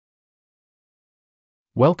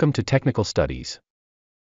Welcome to Technical Studies.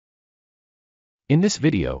 In this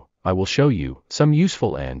video, I will show you some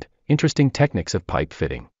useful and interesting techniques of pipe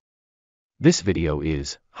fitting. This video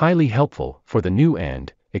is highly helpful for the new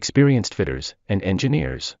and experienced fitters and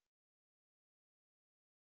engineers.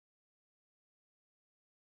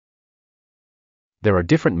 There are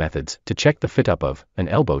different methods to check the fit-up of an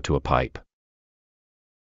elbow to a pipe.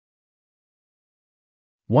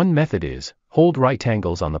 One method is, hold right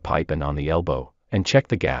angles on the pipe and on the elbow, and check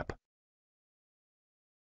the gap.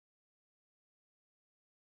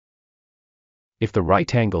 If the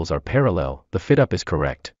right angles are parallel, the fit-up is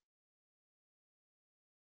correct.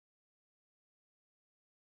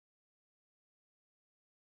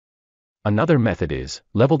 Another method is,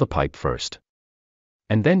 level the pipe first.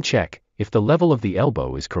 And then check if the level of the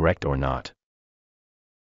elbow is correct or not.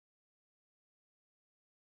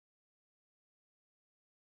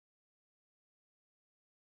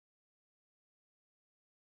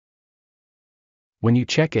 When you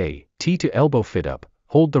check a T to elbow fit-up,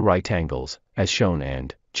 hold the right angles, as shown,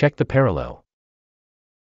 and check the parallel.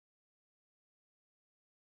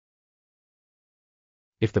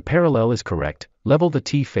 If the parallel is correct, level the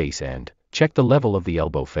T face and check the level of the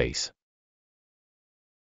elbow face.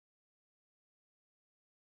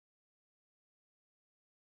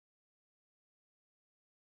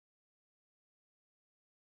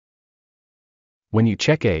 When you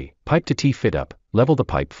check a pipe to T fit-up, level the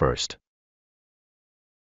pipe first.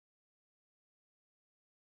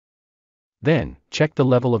 Then, check the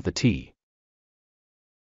level of the T.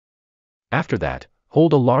 After that,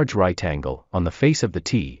 hold a large right angle on the face of the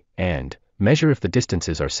T, and measure if the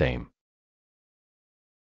distances are same.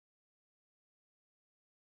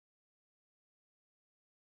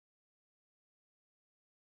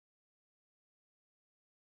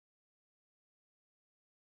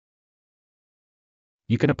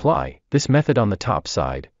 You can apply this method on the top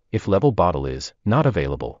side, if level bottle is not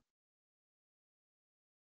available.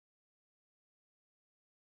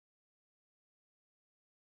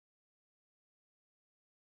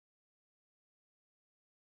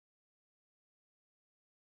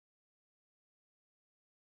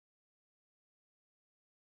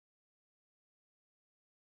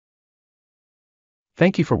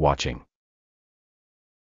 Thank you for watching.